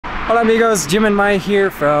Hola amigos, Jim and Mai here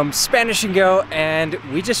from Spanish and Go, and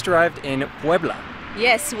we just arrived in Puebla.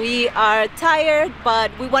 Yes, we are tired, but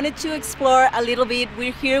we wanted to explore a little bit.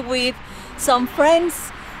 We're here with some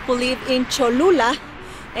friends who live in Cholula,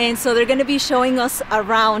 and so they're going to be showing us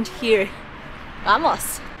around here.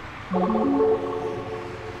 Vamos!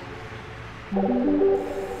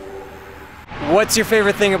 What's your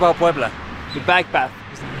favorite thing about Puebla? The bike path.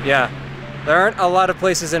 Yeah, there aren't a lot of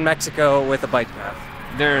places in Mexico with a bike path.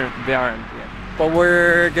 They aren't, yeah. But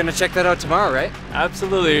we're gonna check that out tomorrow, right?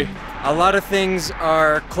 Absolutely. A lot of things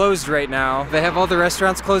are closed right now. They have all the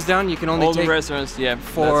restaurants closed down. You can only all take the restaurants, yeah,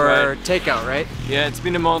 for that's right. takeout, right? Yeah, it's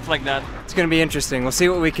been a month like that. It's gonna be interesting. We'll see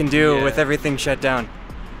what we can do with everything shut down.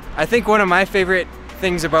 I think one of my favorite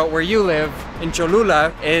things about where you live in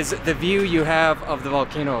Cholula is the view you have of the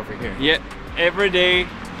volcano over here. Yeah, every day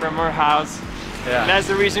from our house. Yeah. That's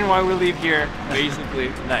the reason why we live here, basically.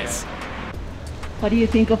 Nice. What do you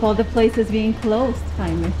think of all the places being closed,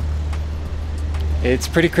 Jaime? It's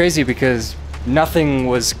pretty crazy because nothing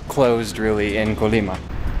was closed really in Colima.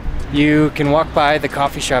 You can walk by the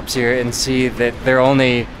coffee shops here and see that they're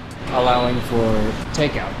only allowing for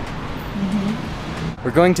takeout.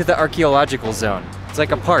 We're going to the archaeological zone. It's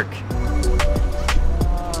like a park.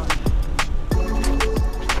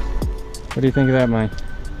 What do you think of that, Mai?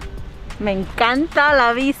 Me encanta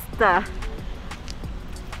la vista.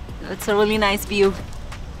 It's a really nice view.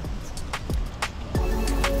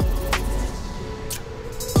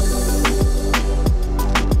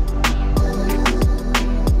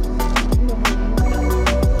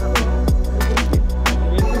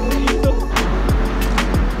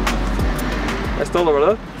 ¿Es todo,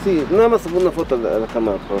 verdad? Sí, nada más una foto de la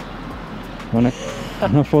cámara, por favor.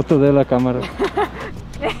 Una foto de la cámara. Una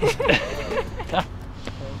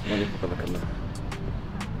foto de la cámara.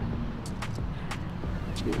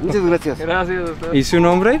 Muchas gracias. Gracias. ¿Y su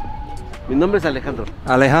nombre? Mi nombre es Alejandro.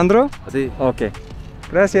 Alejandro? Sí. Okay.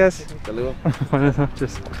 Gracias. Hasta luego. Buenas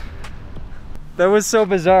noches. That was so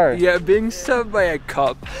bizarre. Yeah, being stopped by a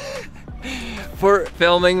cop for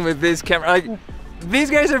filming with this camera. Like, these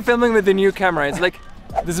guys are filming with the new camera. It's like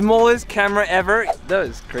the smallest camera ever. That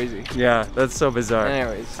was crazy. Yeah, that's so bizarre.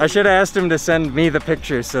 Anyways. I should have asked him to send me the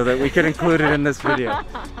picture so that we could include it in this video.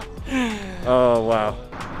 Oh, wow.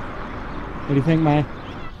 What do you think, Mai?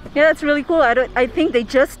 Yeah, that's really cool. I think they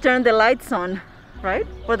just turned the lights on, right?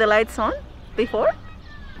 Were the lights on before?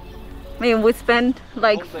 I mean, we spent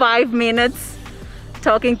like 5 minutes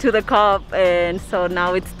talking to the cop, and so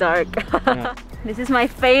now it's dark. Yeah. This is my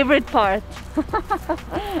favorite part.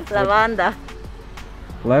 Lavanda.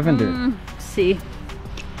 Lavender. See,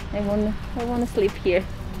 I wanna sleep here.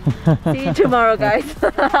 See you tomorrow, guys.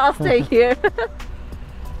 I'll stay here.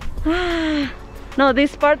 No,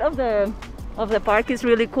 this part of the park is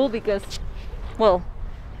really cool because, well,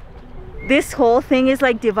 this whole thing is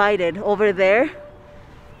like divided. Over there,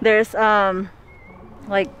 there's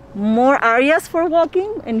like more areas for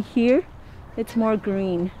walking, and here it's more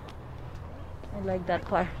green. I like that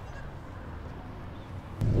part.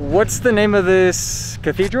 What's the name of this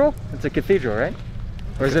cathedral? It's a cathedral, right?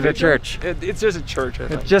 Or is it a church? It's just a church, I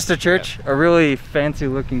think. It's just a church? Yeah. A really fancy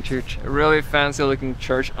looking church. A really fancy looking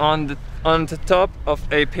church on the top of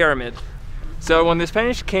a pyramid. So when the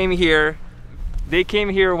Spanish came here, they came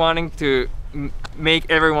here wanting to make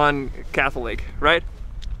everyone Catholic, right?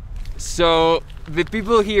 So the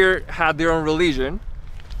people here had their own religion,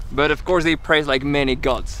 but of course they praise like many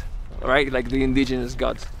gods, right? Like the indigenous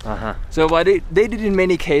gods. So what they did in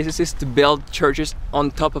many cases is to build churches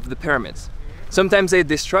on top of the pyramids. Sometimes they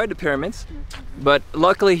destroyed the pyramids, but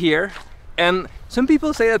luckily here, and some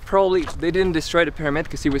people say that probably they didn't destroy the pyramid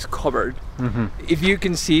because it was covered. If you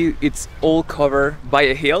can see, it's all covered by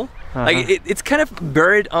a hill. Like it's kind of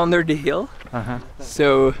buried under the hill.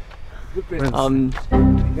 So,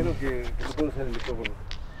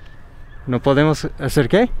 ¿No podemos hacer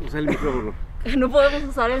qué? Usar el micrófono. No podemos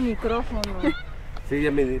usar el micrófono. Sí, ya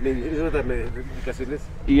me indicaciones.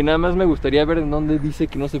 y nada más me gustaría ver en dónde dice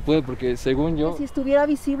que no se puede, porque según yo... Si estuviera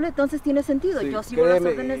visible, entonces tiene sentido. Sí, yo sigo las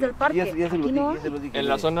órdenes del parque. Ya se lo dije. En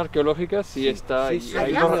la zona arqueológica sí está, sí, y sí,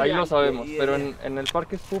 ahí, allá, ahí lo sabemos, pero en el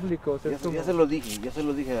parque es público. O sea, Ya se lo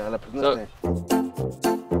dije a la persona.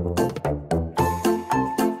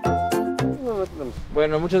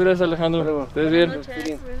 Bueno, muchas gracias, Alejandro. ¿Estés bien?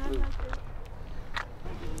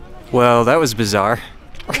 Well, that was bizarre.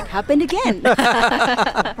 It happened again.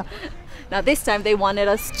 Now this time they wanted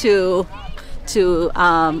us to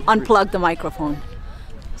unplug the microphone.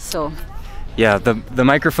 So Yeah, the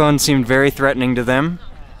microphone seemed very threatening to them,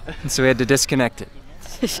 so we had to disconnect it.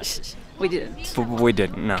 we didn't. But we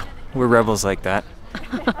didn't, no. We're rebels like that.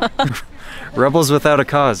 Rebels without a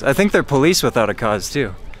cause. I think they're police without a cause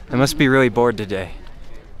too. They must be really bored today.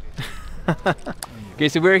 Okay,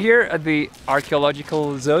 so we're here at the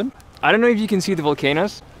archaeological zone. I don't know if you can see the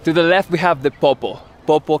volcanoes. To the left we have the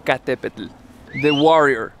Popocatépetl, the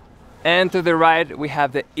warrior. And to the right we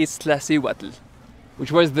have the Iztaccíhuatl,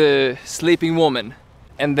 which was the sleeping woman.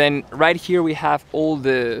 And then right here we have all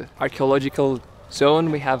the archaeological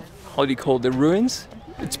zone. We have, how do you call, the ruins.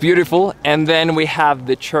 It's beautiful. And then we have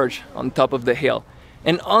the church on top of the hill.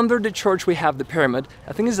 And under the church we have the pyramid.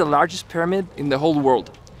 I think it's the largest pyramid in the whole world.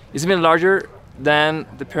 It's even larger than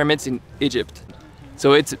the pyramids in Egypt.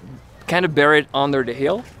 So it's kind of buried under the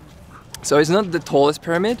hill. So it's not the tallest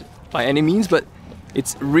pyramid by any means, but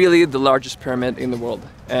it's really the largest pyramid in the world.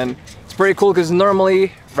 And it's pretty cool because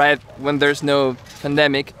normally, right, when there's no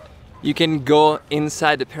pandemic, you can go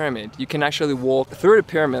inside the pyramid. You can actually walk through the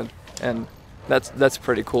pyramid, and that's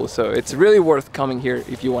pretty cool. So it's really worth coming here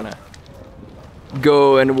if you wanna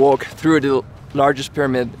go and walk through the largest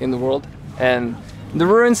pyramid in the world. And the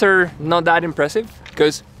ruins are not that impressive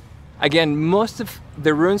because, again, most of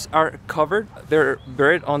the ruins are covered. They're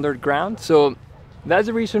buried underground. So that's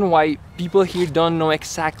the reason why people here don't know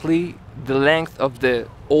exactly the length of the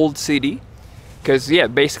old city. Because, yeah,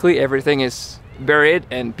 basically everything is buried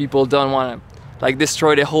and people don't want to like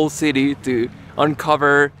destroy the whole city to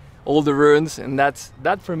uncover all the ruins. And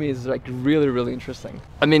that for me is like really, really interesting.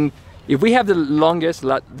 I mean, if we have the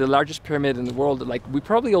largest pyramid in the world, like we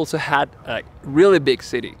probably also had a really big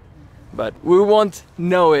city, but we won't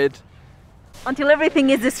know it until everything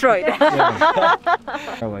is destroyed.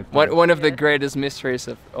 One of the greatest mysteries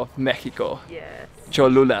of Mexico. Yes.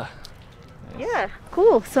 Cholula. Yeah,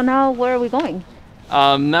 cool. So now where are we going?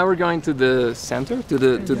 Now we're going to the center, to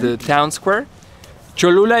the town square.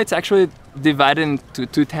 Cholula, it's actually divided into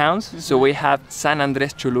two towns. So we have San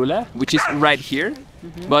Andrés Cholula, which is right here,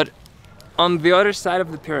 but on the other side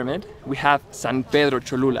of the pyramid, we have San Pedro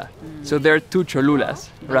Cholula. So there are two Cholulas,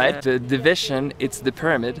 right? The division, it's the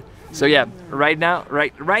pyramid. So yeah, right now,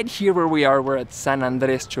 right here where we are, we're at San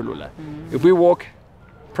Andrés Cholula. If we walk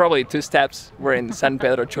probably 2 steps, we're in San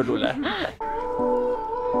Pedro Cholula.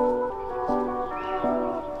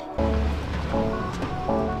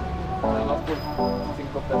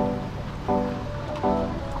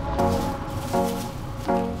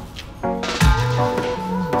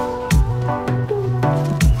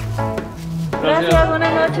 Gracias,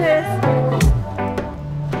 buenas noches.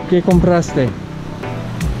 ¿Qué compraste?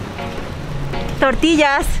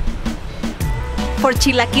 Tortillas for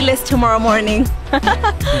chilaquiles tomorrow morning.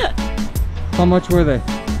 How much were they?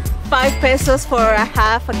 5 pesos for a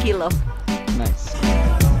half a kilo. Nice.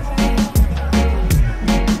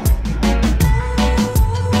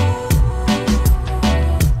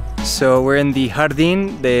 So we're in the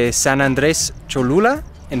Jardín de San Andrés Cholula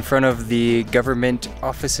in front of the government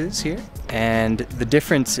offices here. And the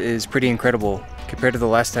difference is pretty incredible compared to the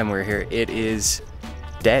last time we were here. It is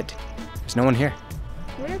dead. There's no one here.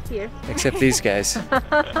 We're here. Except these guys.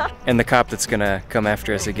 And the cop that's gonna come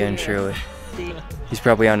after us again, surely. He's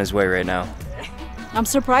probably on his way right now. I'm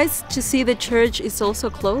surprised to see the church is also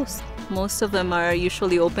closed. Most of them are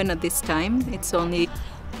usually open at this time. It's only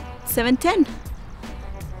 7:10.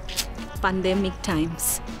 Pandemic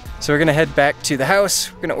times. So we're gonna head back to the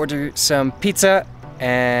house. We're gonna order some pizza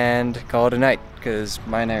and call it a night, because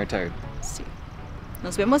Maya and I are tired. Sí.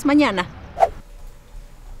 Nos vemos mañana.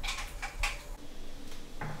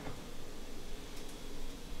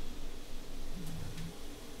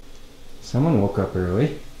 Someone woke up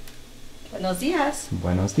early. Buenos días.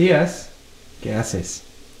 Buenos días. ¿Qué haces?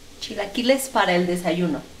 Chilaquiles para el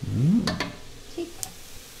desayuno. Sí.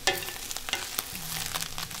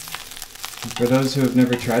 For those who have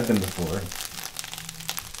never tried them before,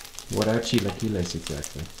 what are chilaquiles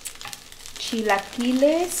exactly?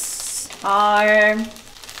 Chilaquiles are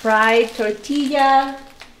fried tortilla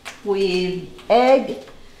with egg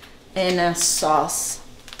and a sauce.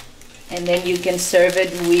 And then you can serve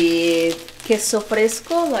it with queso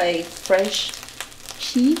fresco, like fresh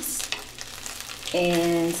cheese,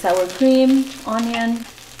 and sour cream, onion.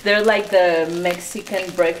 They're like the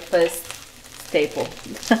Mexican breakfast staple.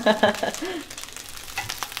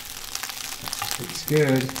 Looks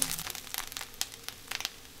good.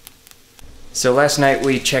 So last night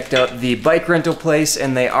we checked out the bike rental place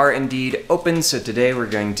and they are indeed open. So today we're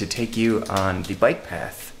going to take you on the bike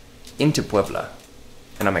path into Puebla.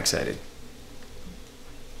 And I'm excited.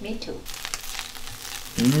 Me too.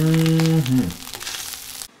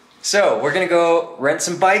 So we're gonna go rent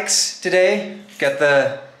some bikes today. Got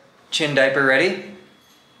the chin diaper ready.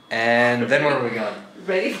 And then where are we going?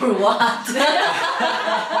 Ready for what?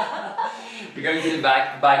 We're going to the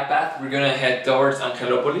bike path. We're gonna head towards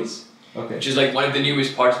Angelopolis, which is like one of the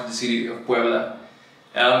newest parts of the city of Puebla.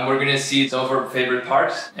 We're gonna see some of our favorite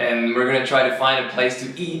parks, and we're gonna try to find a place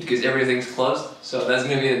to eat because everything's closed. So that's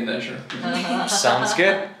gonna be an adventure. Sounds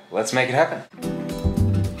good. Let's make it happen.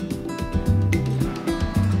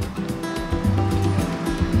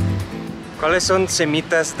 ¿Cuáles son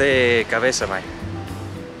semitas de cabeza, Mai?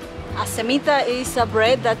 A semita is a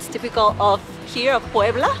bread that's typical of here, of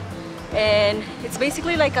Puebla, and it's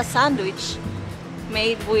basically like a sandwich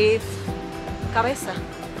made with cabeza,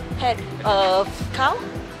 head of cow.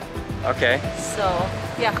 Okay. So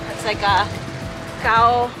yeah, it's like a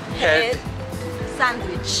cow head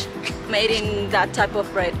sandwich made in that type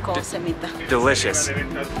of bread called semita. Delicious.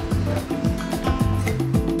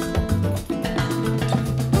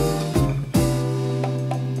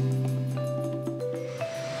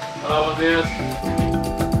 Buenos días.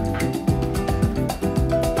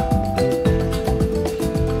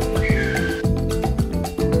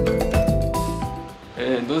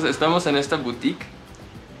 Entonces estamos en esta boutique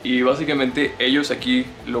y básicamente ellos aquí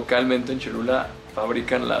localmente en Cholula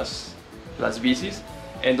fabrican las bicis.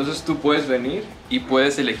 Entonces tú puedes venir y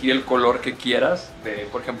puedes elegir el color que quieras de,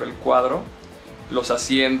 por ejemplo, el cuadro, los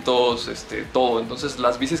asientos, todo. Entonces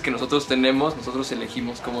las bicis que nosotros tenemos, nosotros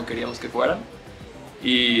elegimos cómo queríamos que fueran.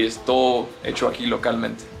 Y es todo hecho aquí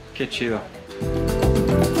localmente. Qué chido.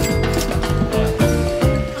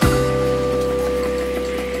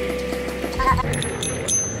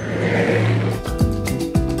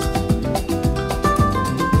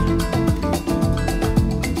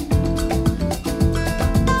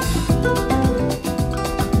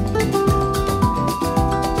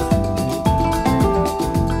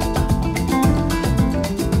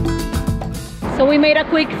 So we made a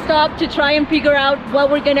quick stop to try and figure out what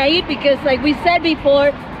we're gonna eat because, like we said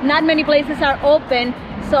before, not many places are open.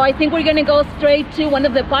 So I think we're gonna go straight to one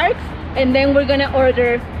of the parks and then we're gonna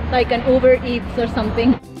order like an Uber Eats or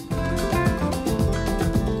something.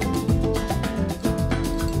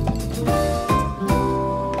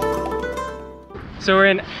 So we're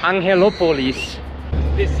in Angelopolis.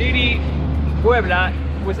 The city Puebla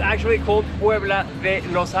was actually called Puebla de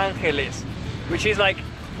Los Ángeles, which is like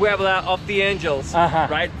Puebla of the Angels,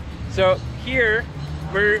 right? So here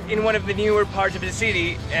we're in one of the newer parts of the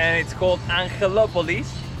city and it's called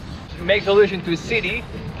Angelopolis. Makes allusion to city,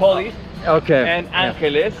 polis, and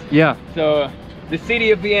Ángeles. Yeah. So the city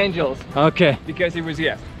of the angels. Okay. Because it was,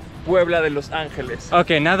 Puebla de Los Ángeles.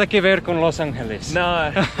 Okay, nada que ver con Los Ángeles.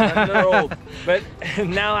 No, not at all. But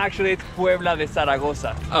now actually it's Puebla de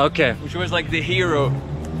Zaragoza. Okay. Which was like the hero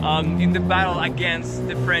in the battle against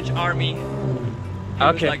the French army. He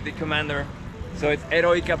was like the commander. So it's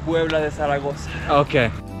Heroica Puebla de Zaragoza. Okay.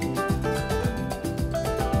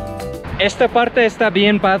 Esta parte está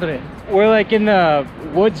bien padre. We're like in the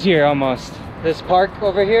woods here almost. This park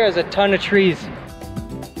over here has a ton of trees.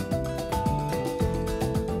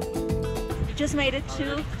 We just made it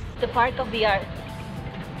to the Park of the Art.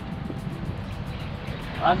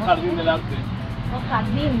 Jardín del Arte. Oh,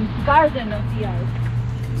 Jardín, Garden of the Art.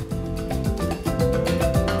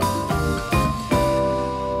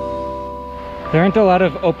 There aren't a lot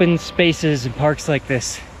of open spaces and parks like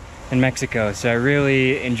this in Mexico, so I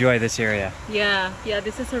really enjoy this area. Yeah,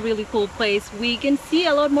 this is a really cool place. We can see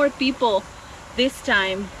a lot more people this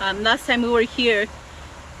time. Last time we were here,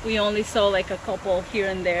 we only saw like a couple here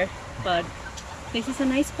and there, but this is a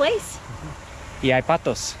nice place. Y hay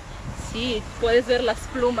patos. Sí, puedes ver las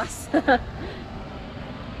plumas.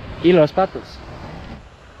 Y los patos.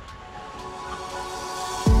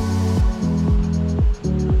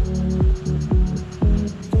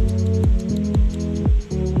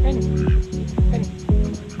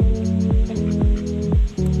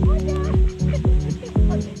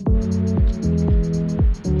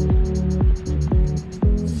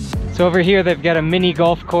 So over here they've got a mini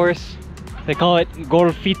golf course. They call it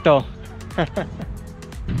Golfito.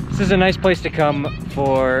 This is a nice place to come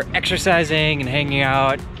for exercising and hanging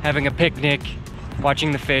out, having a picnic,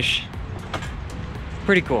 watching the fish.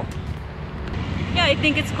 Pretty cool. Yeah, I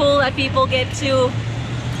think it's cool that people get to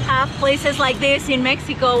have places like this in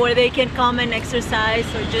Mexico where they can come and exercise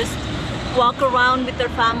or just walk around with their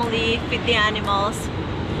family, feed the animals.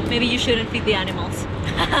 Maybe you shouldn't feed the animals.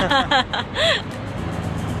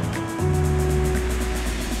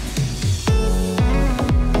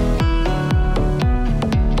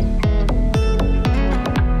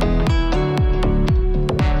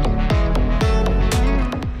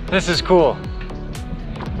 This is cool.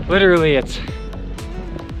 Literally, it's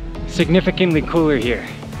significantly cooler here.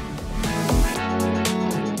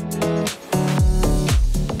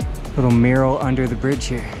 Little mural under the bridge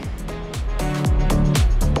here.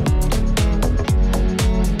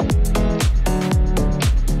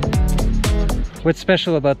 What's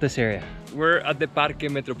special about this area? We're at the Parque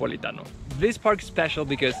Metropolitano. This park is special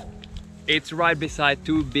because it's right beside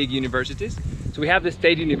two big universities. So we have the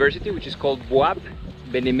State University, which is called BUAP,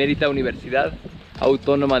 Benemérita Universidad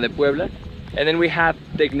Autónoma de Puebla. And then we have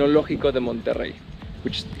Tecnológico de Monterrey,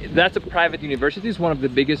 that's a private university, it's one of the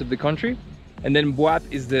biggest of the country. And then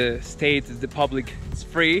BUAP is the state, it's the public, it's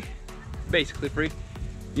free, basically free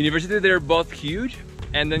university. They're both huge.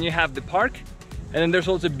 And then you have the park, and then there's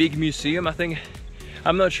also a big museum.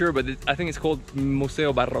 I'm not sure, but I think it's called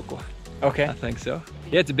Museo Barroco. Okay. I think so.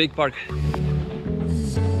 Yeah, it's a big park.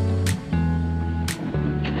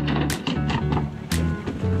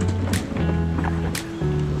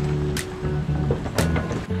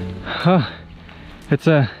 Oh, it's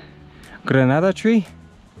a granada tree?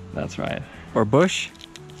 That's right. Or bush?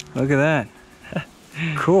 Look at that.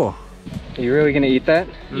 Cool. Are you really gonna eat that?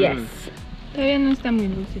 Yes. Todavía no está muy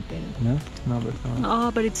dulce, pero... No? No, but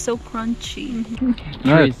Oh, but it's so crunchy.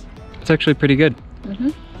 no, it's actually pretty good.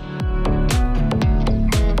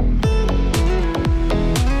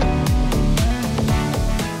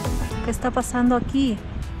 ¿Qué está pasando aquí?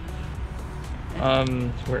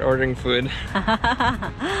 We're ordering food.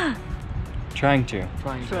 Trying to.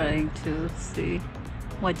 Trying to see.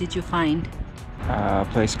 What did you find? A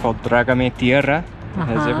place called Trágame Tierra. It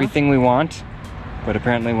has everything we want, but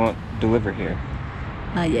apparently won't deliver here.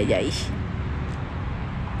 Ay, ay, ay.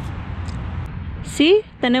 ¿Sí?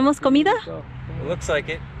 ¿Tenemos comida? It looks like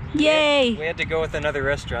it. Yay! We had to go with another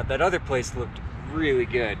restaurant. That other place looked really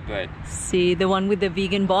good, but... See, the one with the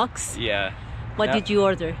vegan box? Yeah. What did you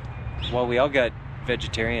order? Well, we all got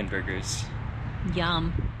vegetarian burgers.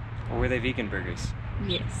 Yum. Or were they vegan burgers?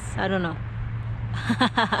 Yes, I don't know.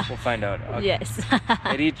 We'll find out. Yes.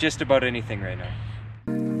 I'd eat just about anything right now.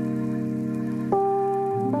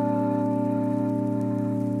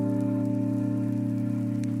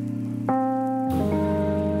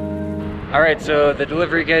 All right, so the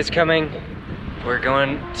delivery guy's coming. We're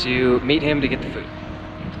going to meet him to get the food.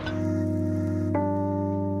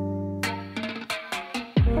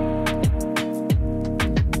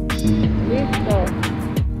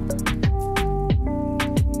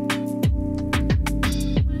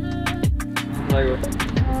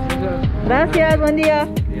 Gracias, buen día.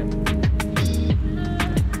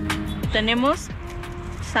 Tenemos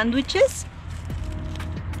sándwiches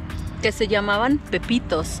que se llamaban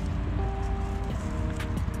pepitos,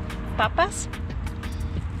 papas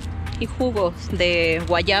y jugos de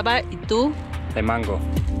guayaba y tú De mango.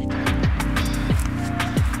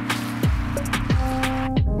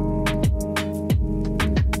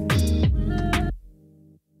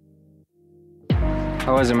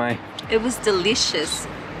 How was it, Mai? It was delicious.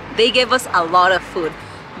 They gave us a lot of food,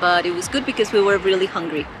 but it was good because we were really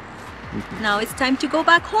hungry. Now it's time to go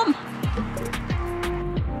back home.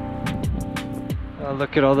 Oh,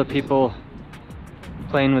 look at all the people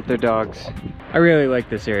playing with their dogs. I really like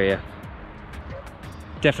this area.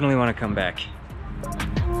 Definitely want to come back.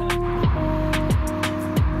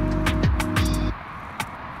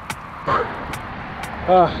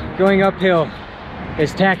 Oh, going uphill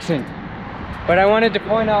is taxing. But I wanted to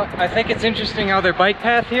point out, I think it's interesting how their bike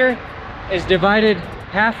path here is divided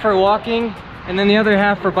half for walking and then the other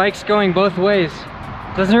half for bikes going both ways.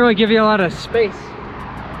 Doesn't really give you a lot of space.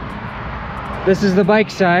 This is the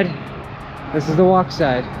bike side, this is the walk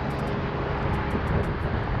side.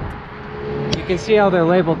 You can see how they're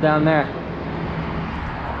labeled down there.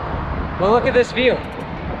 Well, look at this view.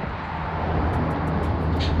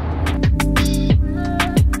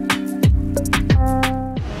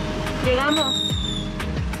 Llegamos.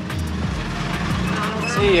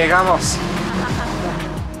 Sí, llegamos.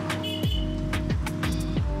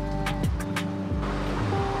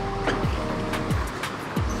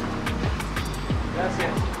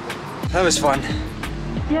 That was fun.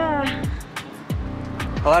 Yeah.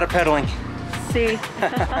 A lot of pedaling. Sí.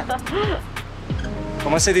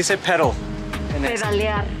 ¿Cómo se dice pedal?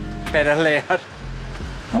 Pedalear. Pedalear.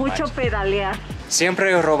 Mucho pedalear.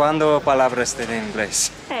 Siempre robando palabras del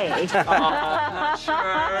inglés. Hey.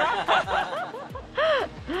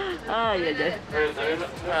 Ay, ay, ay.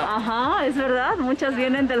 Ajá, es verdad. Muchas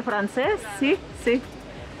vienen del francés. Sí, sí.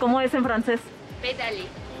 ¿Cómo es en francés? Pédale.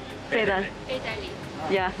 Pedal. Pédale.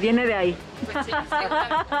 Ya, viene de ahí. Pues sí,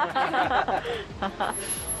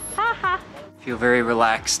 Feel very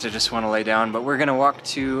relaxed. I just want to lay down, but we're gonna walk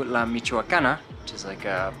to La Michoacana, which is like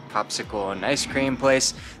a popsicle and ice cream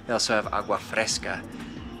place. They also have agua fresca.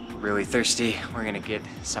 Really thirsty. We're gonna get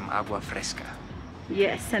some agua fresca.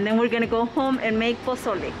 Yes, and then we're gonna go home and make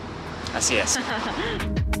pozole. Así es.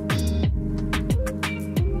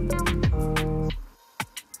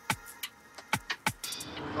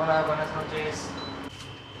 Hola, buenas noches.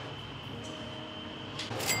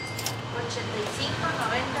 85,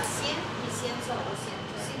 90, 100 y 100 son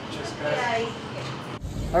 200. Siempre hay.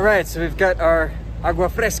 All right, so we've got our agua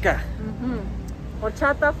fresca.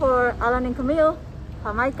 Horchata for Alan and Camille,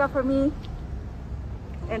 Jamaica for me,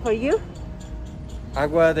 and for you?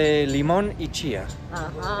 Agua de limón y chía.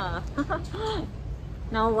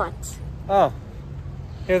 Now what? Oh,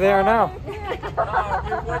 here they are now.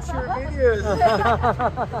 Watch your videos.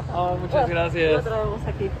 Oh, muchas gracias.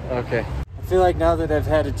 Okay. I feel like now that I've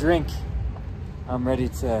had a drink, I'm ready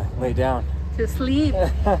to lay down. To sleep.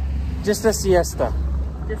 Just a siesta.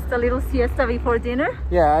 Just a little siesta before dinner?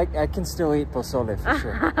 Yeah, I can still eat pozole for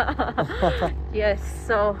sure. Yes,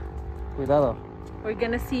 so Cuidado. we're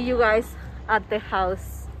gonna see you guys at the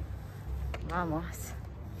house. Vamos.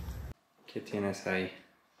 ¿Qué tienes ahí?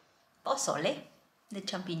 Pozole de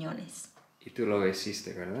champiñones. Y tú lo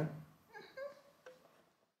hiciste, ¿verdad?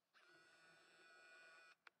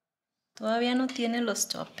 Todavía no tiene los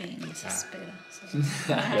toppings, espera.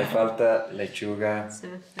 Le falta lechuga. Se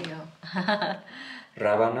ve frío.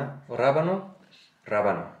 Rábana. ¿O rábano?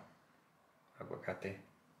 Rábano. Aguacate.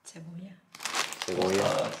 Cebolla. Cebolla.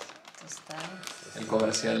 Tostadas. El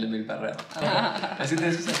comercial de Mil Barrera. Así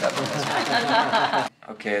tienes que sacarlo.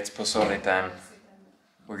 Okay, it's pozole time.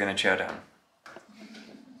 We're gonna chow down.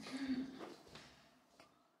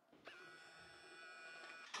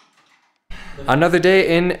 Another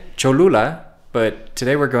day in Cholula, but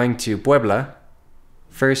today we're going to Puebla.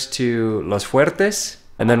 First to Los Fuertes,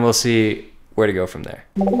 and then we'll see where to go from there.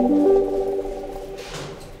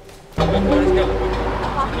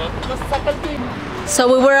 So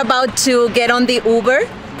we were about to get on the Uber,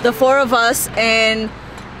 the four of us, and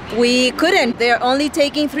we couldn't. They're only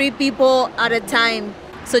taking 3 people at a time.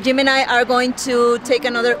 So Jim and I are going to take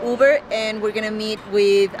another Uber, and we're gonna meet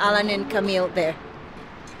with Alan and Camille there.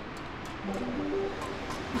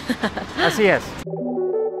 Así es.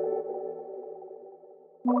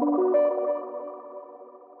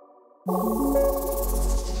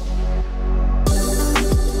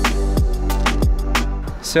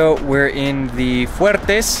 So we're in the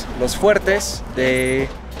Fuertes, Los Fuertes de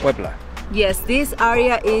Puebla. Yes, this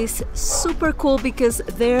area is super cool because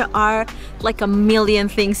there are like a million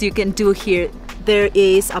things you can do here. There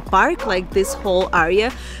is a park, like this whole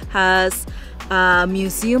area has a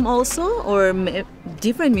museum also, or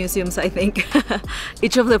different museums, I think.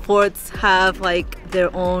 Each of the forts have like their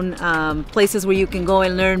own places where you can go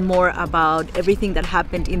and learn more about everything that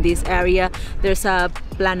happened in this area. There's a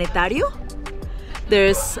planetario.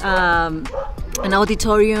 There's an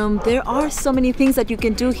auditorium. There are so many things that you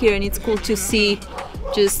can do here, and it's cool to see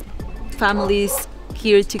just families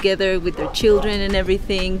here together with their children and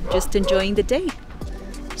everything, just enjoying the day.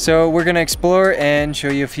 So we're gonna explore and show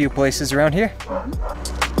you a few places around here.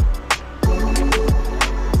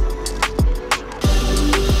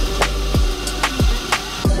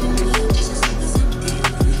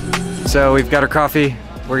 So we've got our coffee.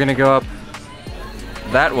 We're gonna go up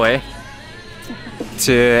that way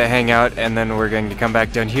to hang out, and then we're going to come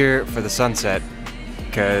back down here for the sunset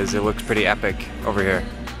because it looks pretty epic over here.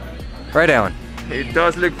 Right, Alan? It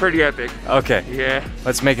does look pretty epic. Okay. Yeah.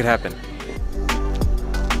 Let's make it happen.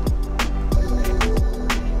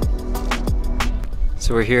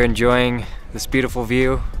 So we're here enjoying this beautiful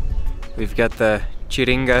view. We've got the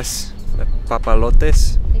chiringas, the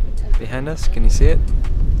papalotes behind us. Can you see it?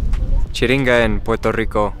 Chiringa in Puerto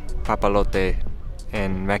Rico, papalote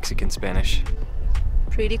in Mexican Spanish.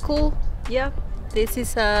 Pretty cool. Yeah, this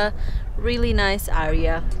is a really nice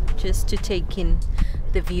area just to take in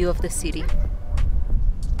the view of the city.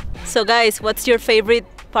 So guys, what's your favorite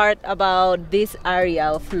part about this area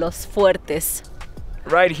of Los Fuertes?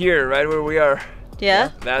 Right here, right where we are. Yeah?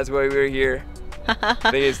 That's why we're here. I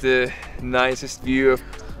think it's the nicest view of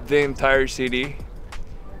the entire city,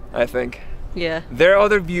 I think. Yeah. There are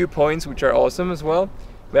other viewpoints which are awesome as well,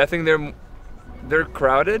 but I think they're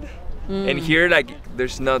crowded. And here, like,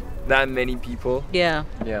 there's not that many people. Yeah.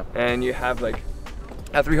 Yeah. And you have like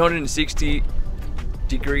a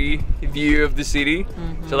 360-degree view of the city.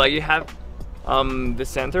 So like you have the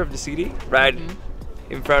center of the city right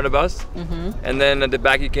in front of us, and then at the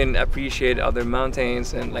back you can appreciate other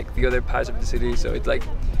mountains and like the other parts of the city. So it's like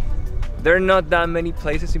there are not that many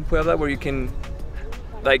places in Puebla where you can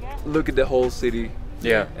like look at the whole city.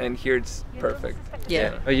 Yeah. And here it's perfect.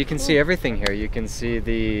 Yeah. Oh, you can see everything here. You can see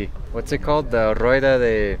the, what's it called? The Rueda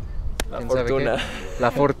de... La Fortuna.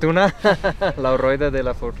 La Fortuna. La Rueda de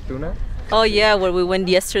la Fortuna. Oh yeah, where we went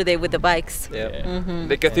yesterday with the bikes. Yeah.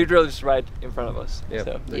 The cathedral is right in front of us. Yep.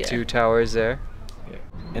 So. The 2 towers there. Yeah.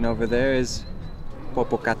 And over there is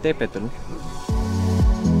Popocatépetl.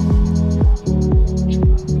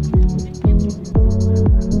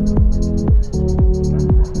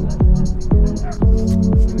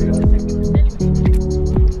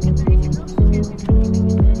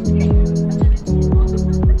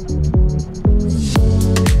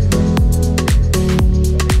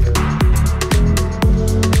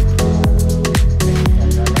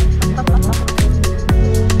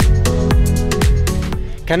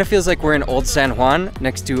 Kind of feels like we're in Old San Juan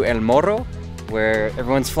next to El Morro, where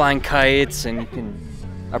everyone's flying kites and you can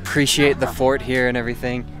appreciate the fort here and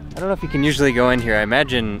everything. I don't know if you can usually go in here. I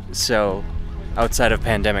imagine so outside of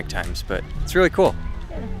pandemic times, but it's really cool.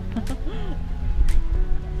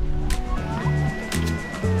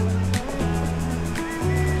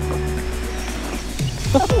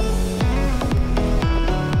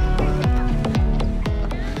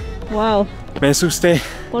 Wow. Me asusté.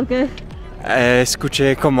 ¿Por qué?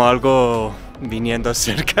 Escuché como algo viniendo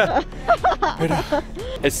cerca. Pero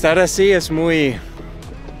estar así es muy...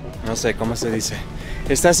 no sé cómo se dice.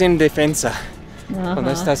 Estás en defensa.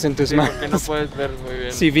 Cuando estás en tus Sí, manos. porque no puedes ver muy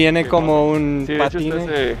bien. Si viene como un Sí, de hecho,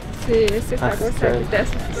 patine. Sí, ese carro se asusta.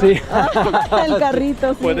 Sí. El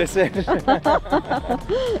carrito, sí. Puede ser.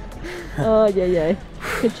 Ay, ay, ay.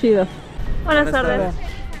 Qué chido. Buenas tardes.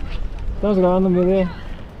 Estamos grabando un video.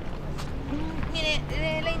 Mire,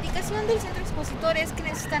 la indicación del centro expositor es que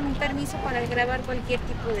necesitan un permiso para grabar cualquier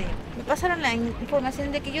tipo de... Me pasaron la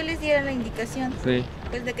información de que yo les diera la indicación, Sí.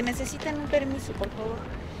 pues de que necesitan un permiso, por favor.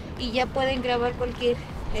 Y ya pueden grabar cualquier,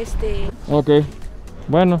 Ok.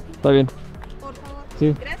 Bueno, está bien. por favor.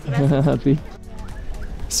 Sí. Gracias. A ti.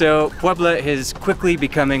 So Puebla is quickly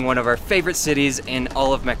becoming one of our favorite cities in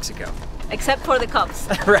all of Mexico. Except for the cops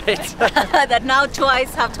Right. that now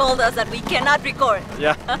twice have told us that we cannot record.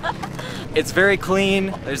 Yeah. It's very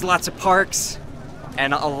clean. There's lots of parks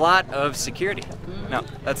and a lot of security. No,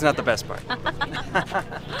 that's not the best part.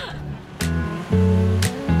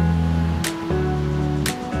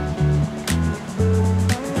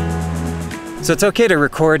 So it's okay to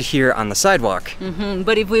record here on the sidewalk.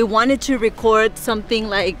 But if we wanted to record something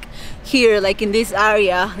like here, like in this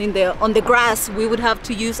area, on the grass, we would have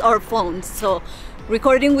to use our phones. So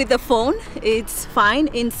recording with the phone, it's fine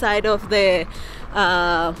inside of the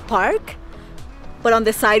park. But on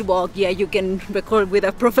the sidewalk, yeah, you can record with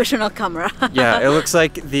a professional camera. Yeah, it looks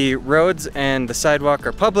like the roads and the sidewalk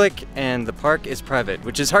are public and the park is private,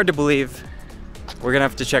 which is hard to believe. We're gonna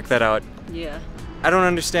have to check that out. Yeah. I don't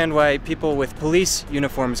understand why people with police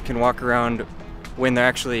uniforms can walk around when they're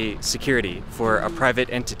actually security for a private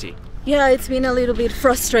entity. Yeah, it's been a little bit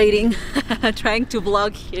frustrating trying to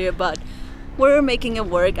vlog here, but we're making it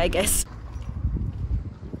work, I guess.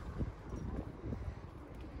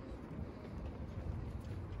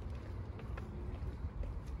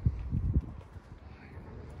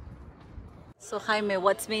 So Jaime,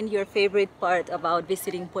 what's been your favorite part about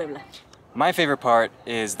visiting Puebla? My favorite part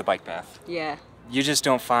is the bike path. Yeah. You just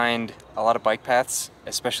don't find a lot of bike paths,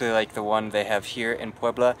 especially like the one they have here in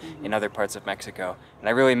Puebla in other parts of Mexico. And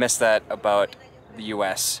I really miss that about the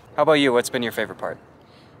US. How about you? What's been your favorite part?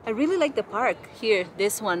 I really like the park here,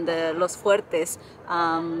 this one, the Los Fuertes.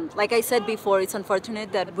 Like I said before, it's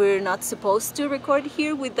unfortunate that we're not supposed to record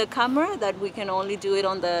here with the camera, that we can only do it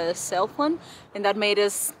on the cell phone, and that made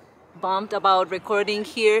us bummed about recording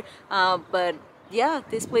here. But yeah,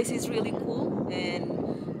 this place is really cool, and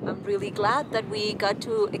I'm really glad that we got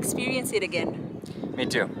to experience it again. Me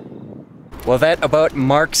too. Well, that about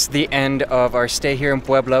marks the end of our stay here in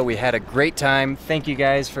Puebla. We had a great time. Thank you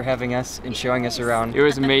guys for having us and showing us around. It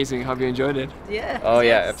was amazing. Hope you enjoyed it. Yeah. Oh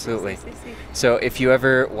yeah, absolutely. So if you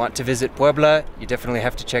ever want to visit Puebla, you definitely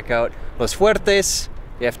have to check out Los Fuertes.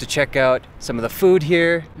 You have to check out some of the food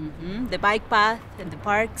here. The bike path and the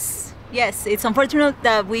parks. Yes, it's unfortunate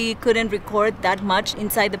that we couldn't record that much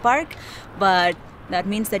inside the park, but that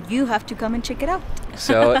means that you have to come and check it out.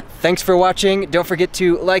 So thanks for watching. Don't forget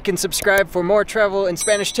to like and subscribe for more travel and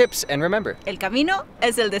Spanish tips. And remember, El camino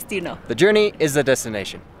es el destino. the journey is the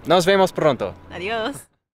destination. Nos vemos pronto. Adiós.